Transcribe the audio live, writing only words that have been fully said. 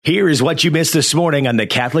Here is what you missed this morning on the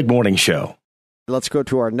Catholic Morning Show. Let's go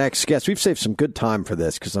to our next guest. We've saved some good time for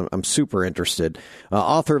this because I'm super interested.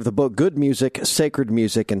 Author of the book, Good Music, Sacred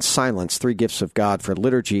Music, and Silence, 3 Gifts of God for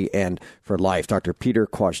Liturgy and for Life. Dr. Peter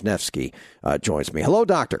Kwasniewski joins me. Hello,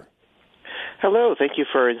 Doctor. Hello. Thank you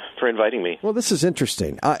for inviting me. Well, this is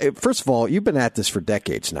interesting. First of all, you've been at this for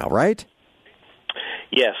decades now, right?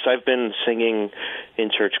 Yes, I've been singing in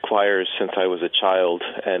church choirs since I was a child,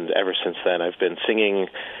 and ever since then I've been singing,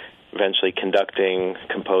 eventually conducting,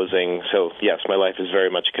 composing. So, yes, my life is very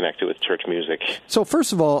much connected with church music. So,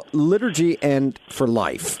 first of all, liturgy and for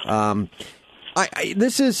life.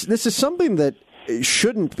 This is something that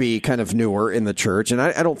shouldn't be kind of newer in the church, and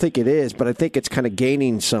I don't think it is, but I think it's kind of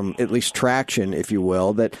gaining some, at least traction, if you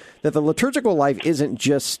will, that the liturgical life isn't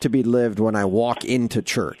just to be lived when I walk into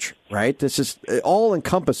church, right? This is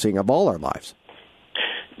all-encompassing of all our lives.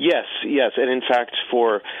 Yes, and in fact,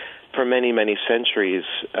 for many, many centuries,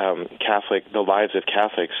 the lives of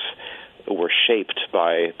Catholics were shaped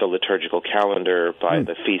by the liturgical calendar, by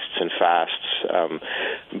the feasts and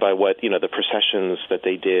fasts, by what, the processions that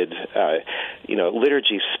they did.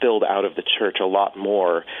 Liturgy spilled out of the church a lot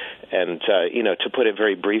more. And, to put it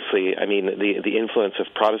very briefly, I mean, the influence of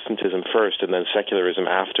Protestantism first and then secularism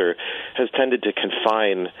after has tended to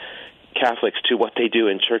confine Catholics to what they do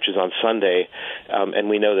in churches on Sunday, and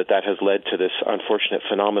we know that has led to this unfortunate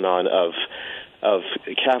phenomenon of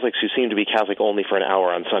Catholics who seem to be Catholic only for an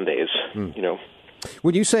hour on Sundays.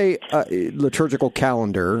 When you say liturgical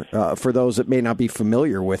calendar, for those that may not be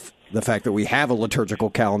familiar with the fact that we have a liturgical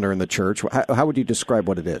calendar in the church, how would you describe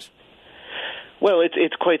what it is? Well,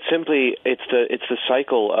 it's quite simply it's the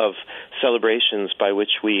cycle of celebrations by which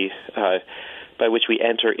we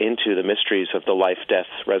enter into the mysteries of the life, death,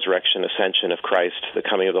 resurrection, ascension of Christ, the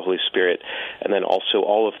coming of the Holy Spirit, and then also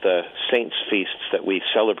all of the saints' feasts that we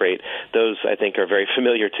celebrate. Those, I think, are very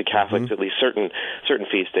familiar to Catholics, at least certain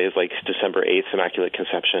feast days like December 8th, Immaculate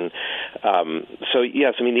Conception. So,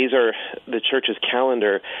 yes, I mean, these are the Church's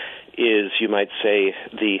calendar is, you might say,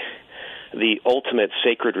 the ultimate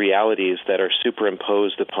sacred realities that are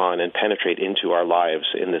superimposed upon and penetrate into our lives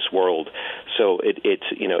in this world. So it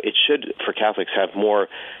should, for Catholics, have more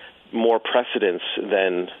precedence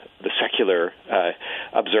than the secular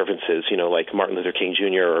observances, like Martin Luther King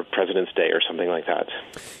Jr. or President's Day or something like that.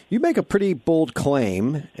 You make a pretty bold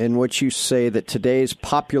claim in which you say that today's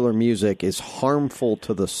popular music is harmful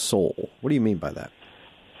to the soul. What do you mean by that?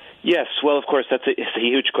 Yes, well, of course, it's a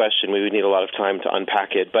huge question. We would need a lot of time to unpack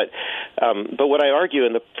it. But what I argue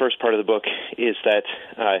in the first part of the book is that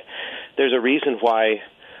there's a reason why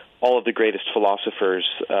all of the greatest philosophers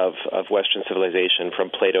of Western civilization,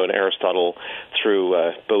 from Plato and Aristotle through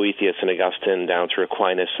Boethius and Augustine down through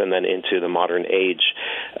Aquinas and then into the modern age,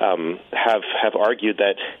 have argued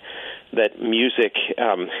that music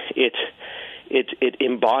it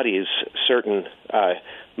embodies certain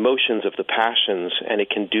motions of the passions, and it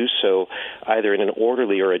can do so either in an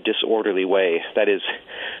orderly or a disorderly way. That is,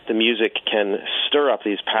 the music can stir up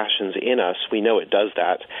these passions in us. We know it does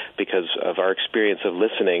that because of our experience of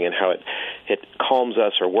listening and how it calms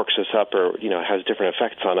us or works us up or has different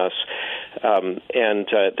effects on us. And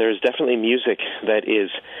there's definitely music that is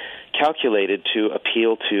calculated to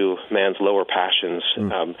appeal to man's lower passions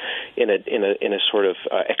in a sort of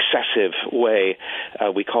excessive way.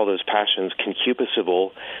 We call those passions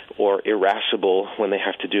concupiscible or irascible when they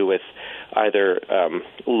have to do with either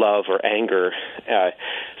love or anger.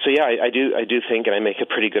 I do think, and I make a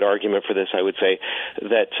pretty good argument for this, I would say,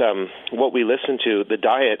 that what we listen to, the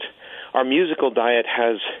diet, our musical diet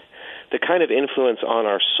has the kind of influence on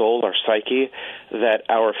our soul, our psyche, that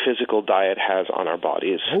our physical diet has on our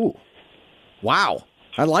bodies. Oh, wow.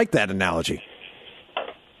 I like that analogy.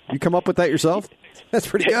 You come up with that yourself? That's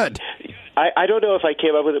pretty good. I don't know if I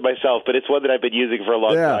came up with it myself, but it's one that I've been using for a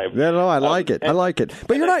long time. Yeah, no, I like it. I like it.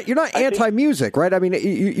 But you're not anti-music, right? I mean,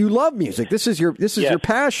 you love music. This is your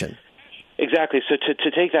passion. Exactly. So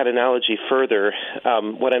to take that analogy further,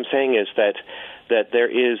 what I'm saying is that there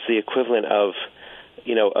is the equivalent of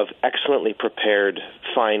excellently prepared,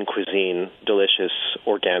 fine cuisine, delicious,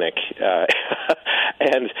 organic,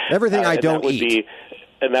 and everything I don't eat.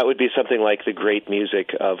 And that would be something like the great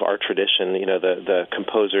music of our tradition, the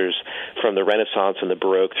composers from the Renaissance and the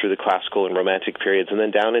Baroque through the classical and Romantic periods, and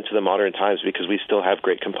then down into the modern times, because we still have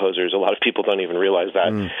great composers. A lot of people don't even realize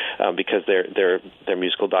that because their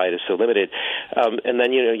musical diet is so limited. And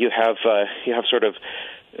then you have sort of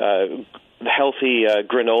healthy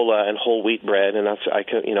granola and whole wheat bread, and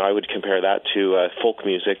I would compare that to folk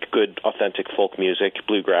music, good authentic folk music,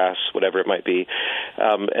 bluegrass, whatever it might be.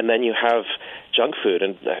 And then you have junk food.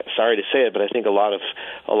 And sorry to say it, but I think a lot of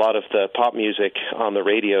the pop music on the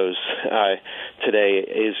radios today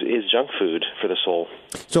is junk food for the soul.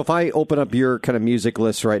 So if I open up your kind of music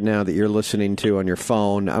list right now that you're listening to on your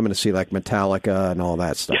phone, I'm going to see like Metallica and all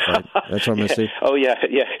that stuff, right? That's what I'm going to see? Oh, yeah.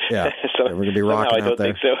 So we're going to be rocking out there.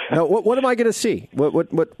 I don't think so. No, what am I going to see?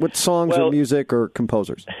 What songs or music or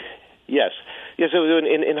composers? Yes. Yeah, so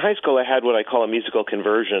in high school, I had what I call a musical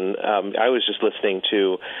conversion. I was just listening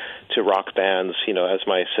to rock bands, as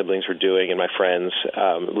my siblings were doing and my friends,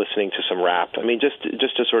 listening to some rap. I mean, just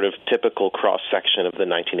a sort of typical cross-section of the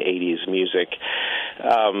 1980s music.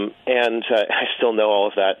 And I still know all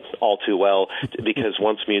of that all too well, because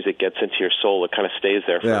once music gets into your soul, it kind of stays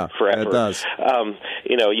there forever. It does.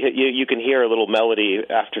 You can hear a little melody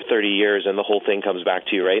after 30 years, and the whole thing comes back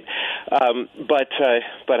to you, right? But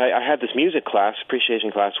I had this music class,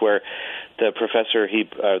 appreciation class, where the professor,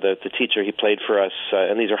 the teacher, he played for us,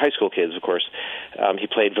 and these are high school kids, of course. He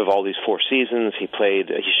played Vivaldi's Four Seasons. He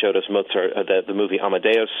showed us Mozart, the movie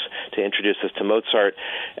Amadeus, to introduce us to Mozart,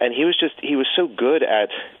 and he was so good at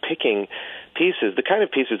picking pieces, the kind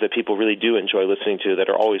of pieces that people really do enjoy listening to, that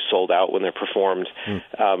are always sold out when they're performed.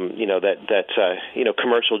 That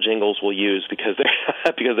commercial jingles will use because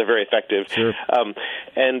they're very effective. Sure.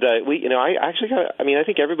 I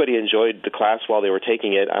think everybody enjoyed the class while they were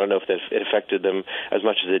taking it. I don't know if it affected them as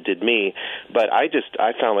much as it did me, but I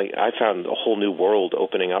found a whole new world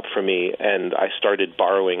opening up for me, and I started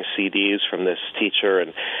borrowing CDs from this teacher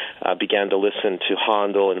and began to listen to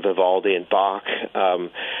Handel and Vivaldi and Bach.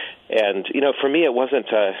 And, for me, it wasn't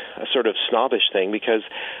a sort of snobbish thing, because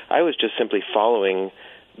I was just simply following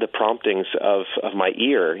the promptings of my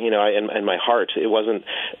ear, and my heart. It wasn't,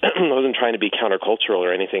 I wasn't trying to be countercultural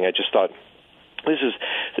or anything. I just thought, this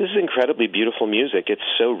is incredibly beautiful music. It's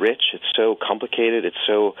so rich. It's so complicated. It's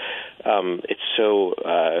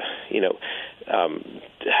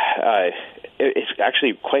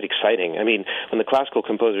actually quite exciting. I mean, when the classical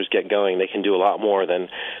composers get going, they can do a lot more than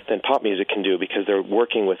pop music can do, because they're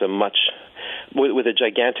working with a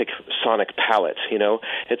gigantic sonic palette.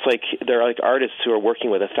 It's like they're like artists who are working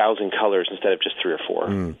with 1,000 colors instead of just 3 or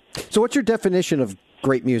 4. So, what's your definition of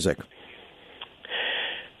great music?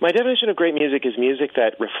 My definition of great music is music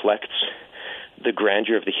that reflects the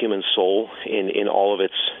grandeur of the human soul in all of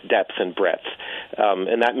its depth and breadth,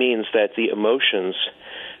 and that means that the emotions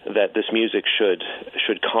that this music should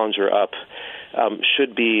conjure up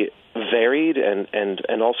should be varied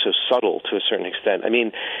and also subtle to a certain extent. I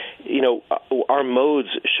mean, our modes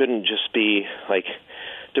shouldn't just be like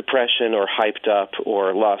depression or hyped up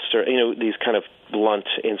or lust or these kind of blunt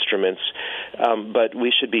instruments, but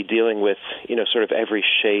we should be dealing with sort of every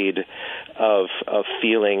shade of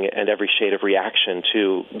feeling and every shade of reaction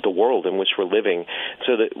to the world in which we're living.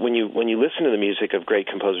 So that when you listen to the music of great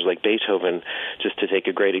composers like Beethoven, just to take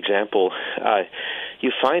a great example,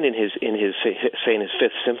 you find in his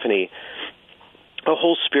Fifth Symphony a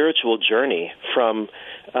whole spiritual journey from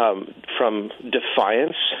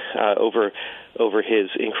defiance over his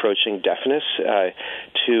encroaching deafness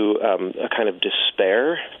to a kind of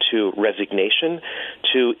despair, to resignation,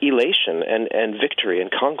 to elation and victory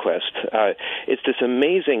and conquest. It's this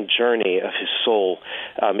amazing journey of his soul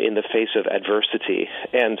in the face of adversity.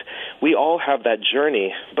 And we all have that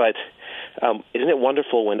journey, but isn't it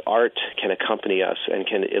wonderful when art can accompany us and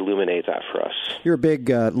can illuminate that for us? You're a big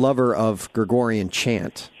lover of Gregorian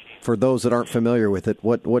chant. For those that aren't familiar with it,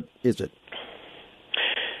 what is it?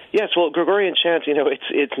 Yes, well, Gregorian chant,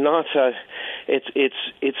 it's not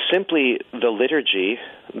it's simply the liturgy,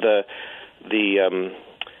 the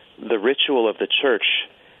ritual of the church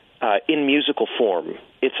in musical form.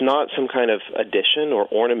 It's not some kind of addition or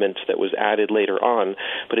ornament that was added later on,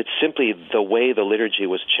 but it's simply the way the liturgy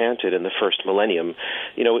was chanted in the first millennium.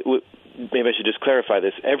 Maybe I should just clarify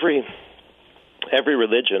this. Every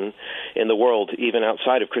religion in the world, even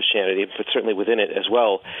outside of Christianity, but certainly within it as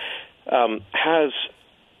well, has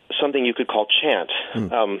something you could call chant.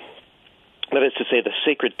 That is to say, the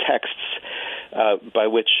sacred texts by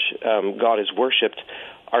which God is worshipped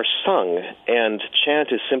are sung, and chant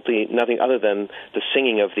is simply nothing other than the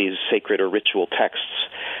singing of these sacred or ritual texts.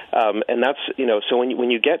 And that's, so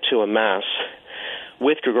when you get to a Mass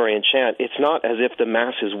with Gregorian chant, it's not as if the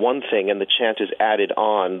Mass is one thing and the chant is added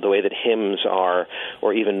on the way that hymns are,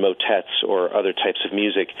 or even motets or other types of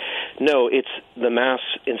music. No, it's the Mass,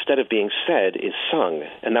 instead of being said, is sung,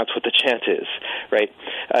 and that's what the chant is, right?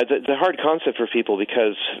 The hard concept for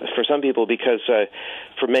some people, because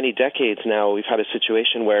for many decades now we've had a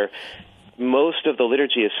situation where most of the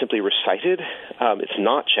liturgy is simply recited. It's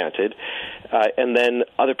not chanted. And then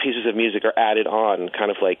other pieces of music are added on,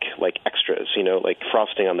 kind of like extras, like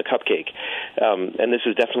frosting on the cupcake. And this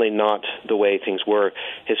is definitely not the way things were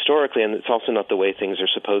historically, and it's also not the way things are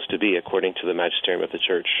supposed to be according to the magisterium of the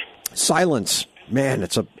Church. Silence. Man,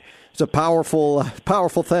 it's a powerful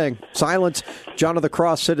thing. Silence, John of the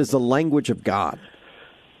Cross said, is the language of God.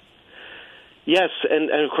 Yes,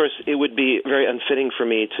 and of course, it would be very unfitting for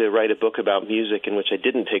me to write a book about music in which I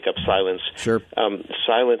didn't take up silence. Sure.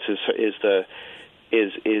 Silence is the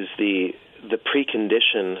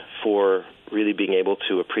precondition for really being able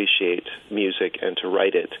to appreciate music and to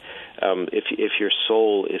write it. If your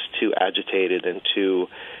soul is too agitated and too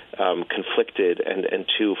conflicted and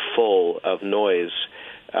too full of noise,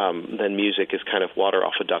 then music is kind of water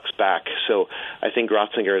off a duck's back. So I think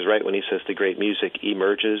Ratzinger is right when he says the great music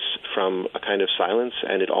emerges from a kind of silence,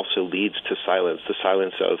 and it also leads to silence, the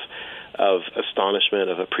silence of astonishment,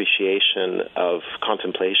 of appreciation, of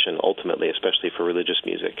contemplation, ultimately, especially for religious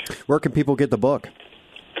music. Where can people get the book?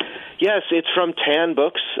 Yes, it's from Tan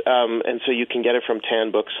Books, and so you can get it from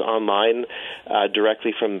Tan Books online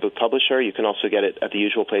directly from the book publisher. You can also get it at the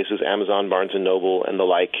usual places, Amazon, Barnes & Noble, and the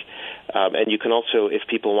like. And you can also, if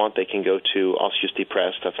people want, they can go to Kwasniewski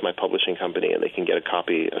Press, that's my publishing company, and they can get a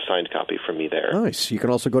signed copy from me there. Nice. You can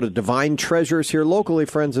also go to Divine Treasures here locally,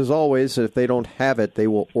 friends, as always. If they don't have it, they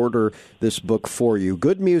will order this book for you.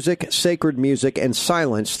 Good music, sacred music, and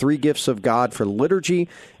silence, 3 gifts of God for liturgy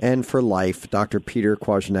and for life. Dr. Peter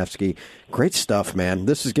Kwasniewski. Great stuff, man.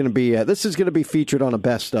 This is going to be featured on a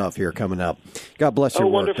best of here coming up. God bless your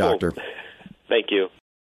work, wonderful. Doctor. Thank you.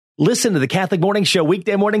 Listen to the Catholic Morning Show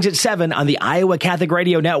weekday mornings at 7 on the Iowa Catholic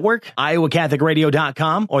Radio Network,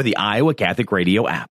 iowacatholicradio.com, or the Iowa Catholic Radio app.